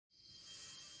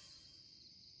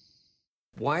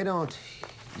Why don't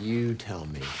you tell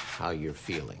me how you're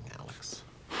feeling, Alex?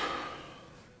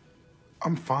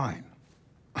 I'm fine.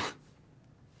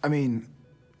 I mean,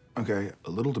 okay,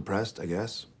 a little depressed, I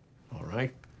guess. All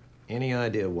right. Any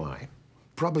idea why?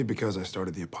 Probably because I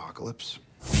started the apocalypse.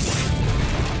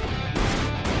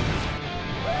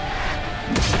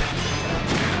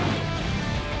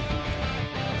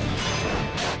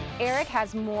 Eric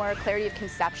has more clarity of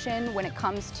conception when it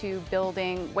comes to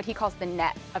building what he calls the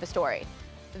net of a story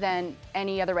than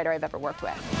any other writer I've ever worked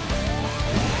with.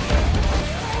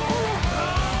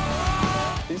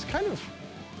 He's kind of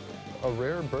a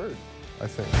rare bird, I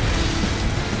think.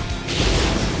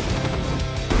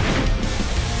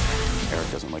 Eric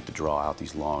doesn't like to draw out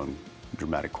these long,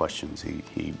 dramatic questions. He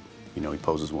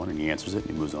poses one and he answers it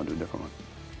and he moves on to a different one.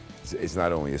 It's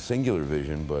not only a singular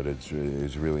vision, but it's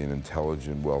really an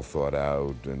intelligent, well thought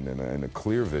out, and a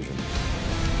clear vision.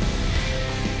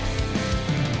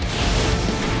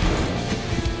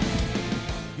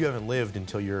 You haven't lived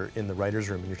until you're in the writer's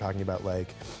room and you're talking about,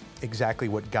 like, exactly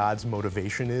what God's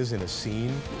motivation is in a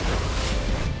scene.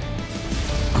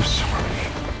 I'm sorry.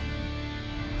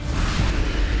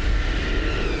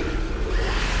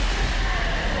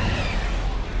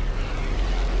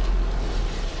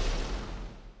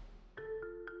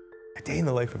 A day in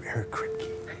the life of Eric Kripke.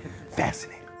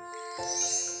 Fascinating.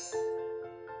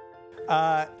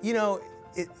 You know,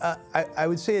 I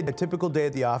would say a typical day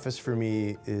at the office for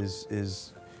me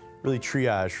is really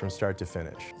triage from start to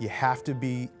finish. You have to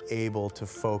be able to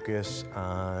focus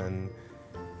on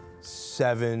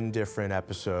 7 different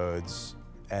episodes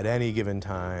at any given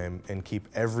time and keep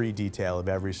every detail of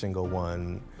every single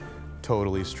one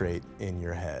totally straight in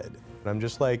your head. And I'm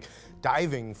just like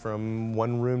diving from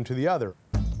one room to the other.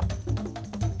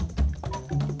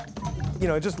 You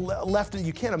know, just left,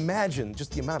 you can't imagine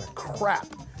just the amount of crap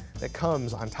that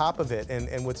comes on top of it.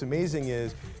 And what's amazing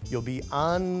is you'll be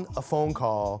on a phone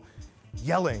call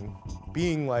yelling,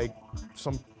 being like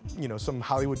some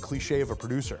Hollywood cliche of a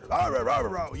producer. Rah, rah, rah, rah,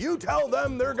 rah. You tell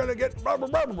them they're gonna get rah, rah,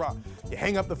 rah, rah. You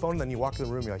hang up the phone, and then you walk in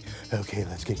the room, you're like, okay,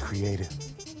 let's get creative.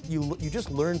 You just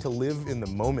learn to live in the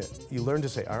moment. You learn to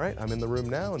say, all right, I'm in the room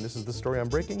now, and this is the story I'm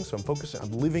breaking, so I'm focusing,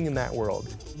 I'm living in that world.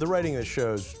 The writing of the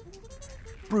show's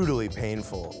brutally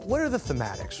painful. What are the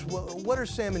thematics? What are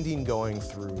Sam and Dean going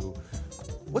through?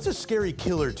 What's a scary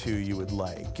kill or two you would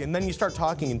like? And then you start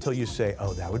talking until you say,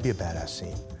 oh, that would be a badass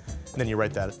scene. And then you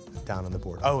write that down on the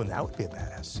board. Oh, and that would be a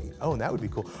badass scene. Oh, and that would be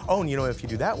cool. Oh, and you know, if you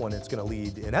do that one, it's gonna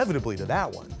lead inevitably to that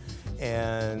one.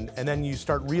 And then you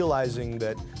start realizing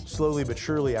that slowly but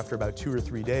surely, after about 2 or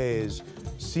 3 days,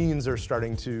 scenes are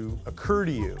starting to occur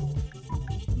to you.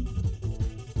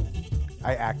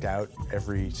 I act out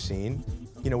every scene,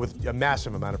 you know, with a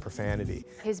massive amount of profanity.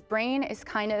 His brain is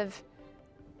kind of,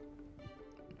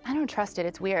 I don't trust it,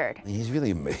 it's weird. He's really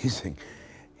amazing.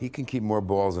 He can keep more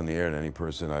balls in the air than any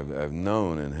person I've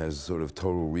known, and has sort of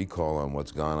total recall on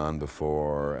what's gone on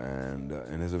before, and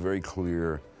has a very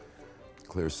clear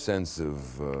sense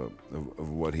of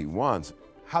what he wants.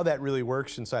 How that really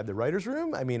works inside the writer's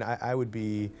room, I mean, I'd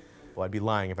be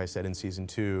lying if I said in season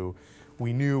 2,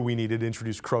 we knew we needed to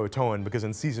introduce Croatoan because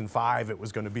in season 5 it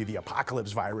was going to be the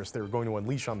apocalypse virus they were going to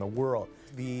unleash on the world.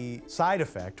 The side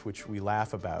effect, which we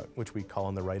laugh about, which we call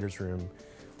in the writer's room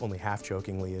only half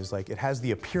jokingly, is like it has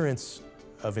the appearance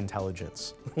of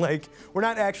intelligence. Like, we're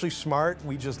not actually smart,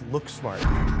 we just look smart.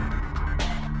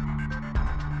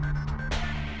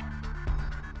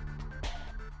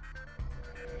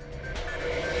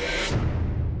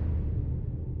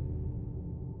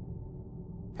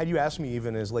 Had you asked me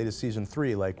even as late as season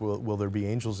 3, like, will there be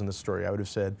angels in the story? I would have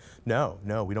said, no,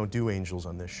 we don't do angels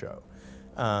on this show.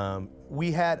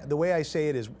 The way I say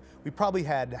it is, we probably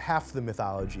had half the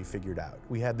mythology figured out.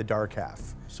 We had the dark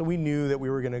half. So we knew that we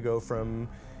were gonna go from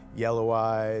Yellow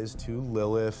Eyes to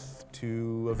Lilith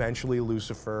to eventually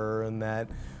Lucifer, and that,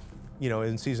 you know,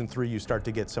 in season 3 you start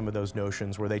to get some of those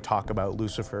notions where they talk about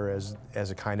Lucifer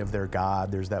as a kind of their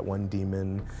god. There's that one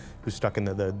demon who's stuck in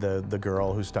the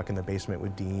girl who's stuck in the basement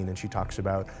with Dean, and she talks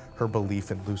about her belief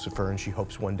in Lucifer and she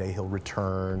hopes one day he'll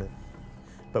return.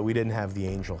 But we didn't have the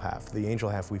angel half. The angel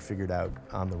half we figured out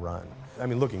on the run. I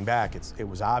mean, looking back, it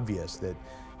was obvious that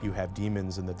you have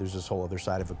demons and that there's this whole other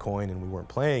side of a coin, and we weren't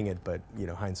playing it, but, you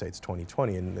know, hindsight's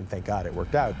 20/20, and thank God it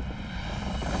worked out.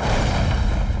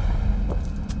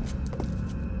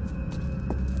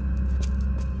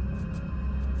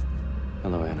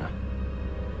 Hello, Anna.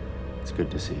 It's good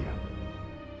to see you.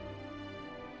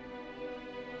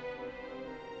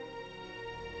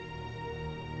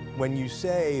 When you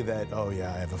say that, oh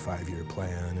yeah, I have a 5-year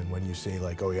plan, and when you say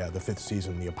like, oh yeah, the 5th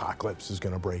season, the apocalypse is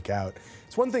gonna break out,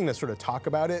 it's one thing to sort of talk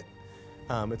about it,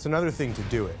 It's another thing to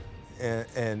do it.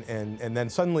 And then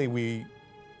suddenly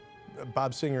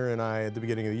Bob Singer and I at the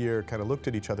beginning of the year kind of looked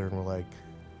at each other and were like,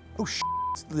 oh shit,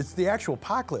 it's the actual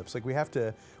apocalypse. Like we have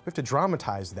to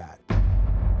dramatize that.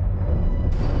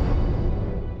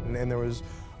 And there was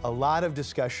a lot of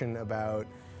discussion about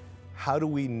how do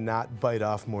we not bite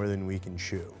off more than we can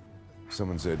chew.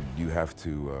 Someone said, you have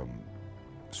to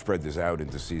spread this out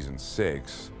into season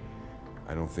 6.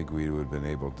 I don't think we would have been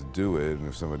able to do it. And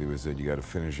if somebody would have said, you got to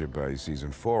finish it by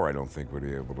season 4, I don't think we'd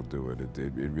be able to do it.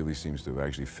 It really seems to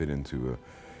actually fit into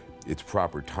its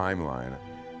proper timeline.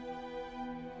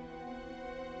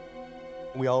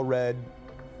 We all read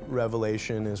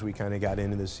Revelation as we kind of got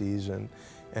into the season.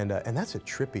 And that's a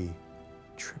trippy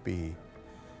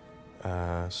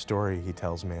story he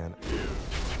tells, man.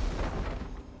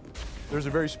 There's a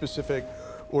very specific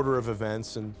order of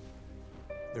events, and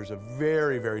there's a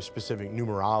very, very specific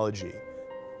numerology.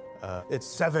 It's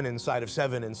 7 inside of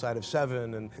 7 inside of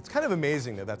 7, and it's kind of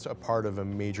amazing that that's a part of a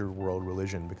major world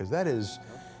religion, because it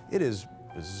is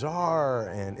bizarre,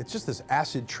 and it's just this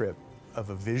acid trip of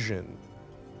a vision.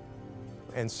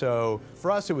 And so for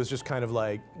us, it was just kind of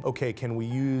like, okay, can we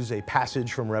use a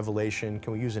passage from Revelation?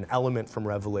 Can we use an element from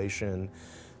Revelation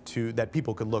that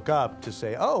people could look up to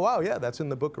say, oh, wow, yeah, that's in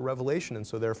the book of Revelation, and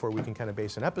so therefore we can kind of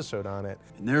base an episode on it.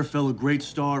 And there fell a great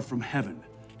star from heaven,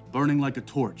 burning like a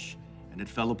torch, and it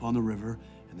fell upon the river,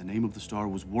 and the name of the star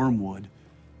was Wormwood,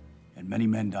 and many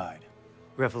men died.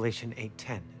 Revelation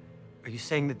 8:10. Are you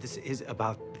saying that this is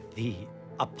about the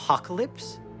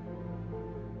apocalypse?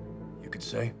 You could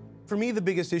say. For me, the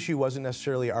biggest issue wasn't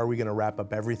necessarily, are we going to wrap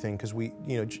up everything? Because we,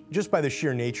 just by the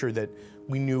sheer nature that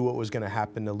we knew what was going to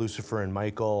happen to Lucifer and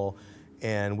Michael,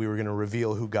 and we were going to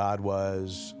reveal who God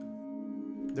was,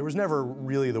 there was never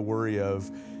really the worry of,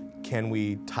 can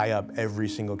we tie up every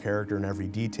single character and every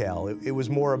detail? It was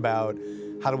more about,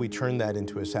 how do we turn that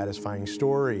into a satisfying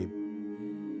story?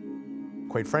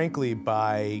 Quite frankly,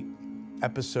 by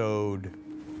episode,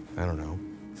 I don't know,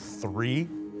 3,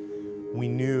 we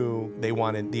knew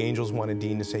the angels wanted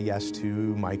Dean to say yes to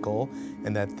Michael,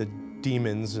 and that the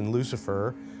demons and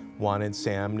Lucifer wanted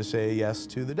Sam to say yes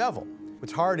to the devil.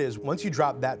 What's hard is, once you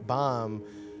drop that bomb,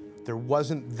 there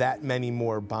wasn't that many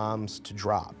more bombs to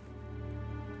drop.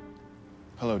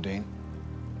 Hello, Dean.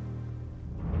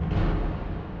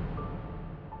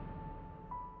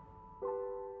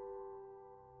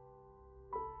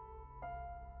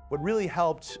 What really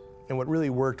helped and what really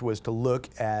worked was to look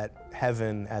at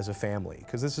heaven as a family,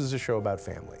 because this is a show about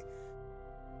family.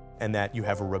 And that you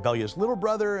have a rebellious little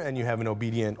brother and you have an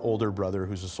obedient older brother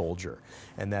who's a soldier.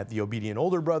 And that the obedient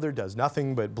older brother does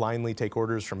nothing but blindly take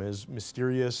orders from his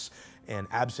mysterious and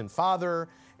absent father.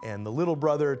 And the little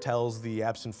brother tells the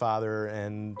absent father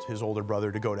and his older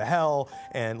brother to go to hell,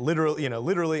 and literally,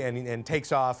 and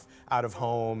takes off out of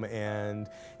home and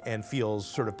feels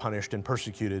sort of punished and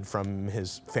persecuted from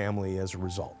his family as a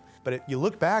result. But you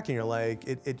look back and you're like,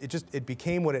 it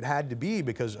became what it had to be,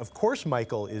 because of course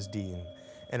Michael is Dean,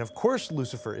 and of course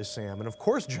Lucifer is Sam, and of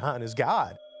course John is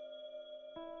God.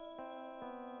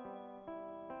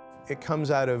 It comes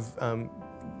out of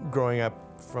growing up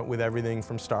with everything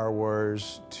from Star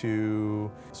Wars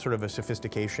to sort of a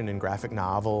sophistication in graphic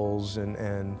novels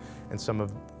and some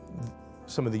of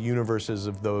the universes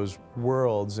of those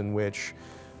worlds, in which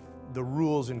the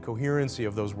rules and coherency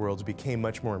of those worlds became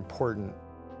much more important.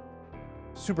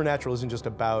 Supernatural isn't just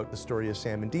about the story of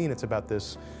Sam and Dean, it's about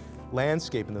this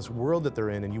landscape and this world that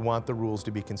they're in, and you want the rules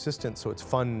to be consistent, so it's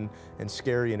fun and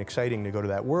scary and exciting to go to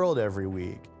that world every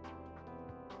week.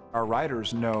 Our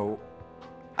writers know,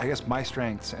 I guess, my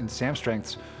strengths and Sam's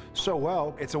strengths so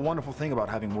well. It's a wonderful thing about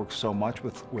having worked so much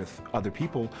with other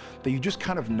people that you just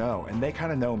kind of know, and they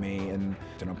kind of know me, and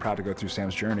I'm proud to go through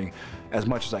Sam's journey as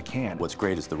much as I can. What's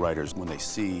great is the writers, when they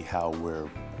see how we're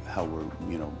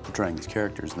portraying these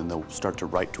characters, then they'll start to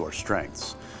write to our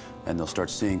strengths. And they'll start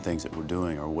seeing things that we're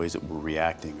doing, or ways that we're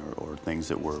reacting, or things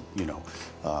that we're,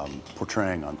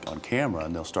 portraying on camera,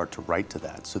 and they'll start to write to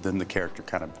that. So then the character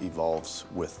kind of evolves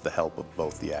with the help of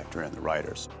both the actor and the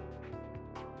writers.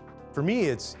 For me,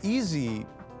 it's easy,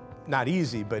 not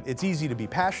easy, but it's easy to be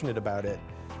passionate about it,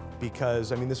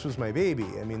 because, I mean, this was my baby.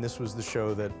 I mean, this was the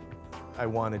show that I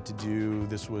wanted to do.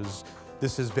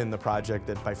 This has been the project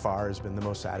that by far has been the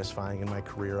most satisfying in my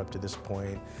career up to this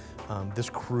point. This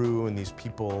crew and these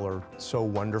people are so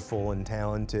wonderful and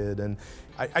talented, and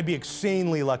I'd be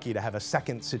insanely lucky to have a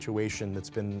second situation that's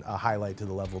been a highlight to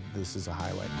the level that this is a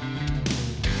highlight.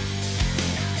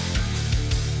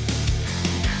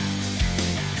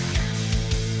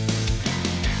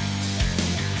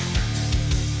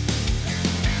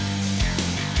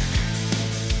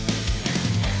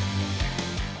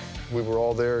 We were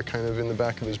all there kind of in the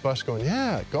back of his bus going,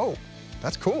 yeah, go.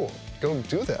 That's cool. Go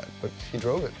do that. But he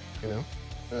drove it, you know?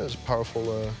 It was a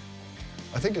powerful,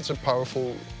 I think it's a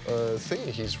powerful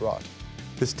thing he's wrought.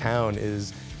 This town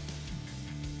is,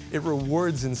 it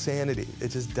rewards insanity. It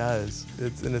just does.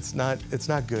 And it's not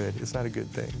good. It's not a good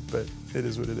thing, but it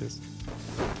is what it is.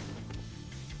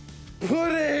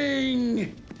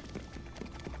 Pudding!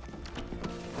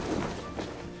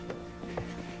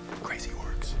 Crazy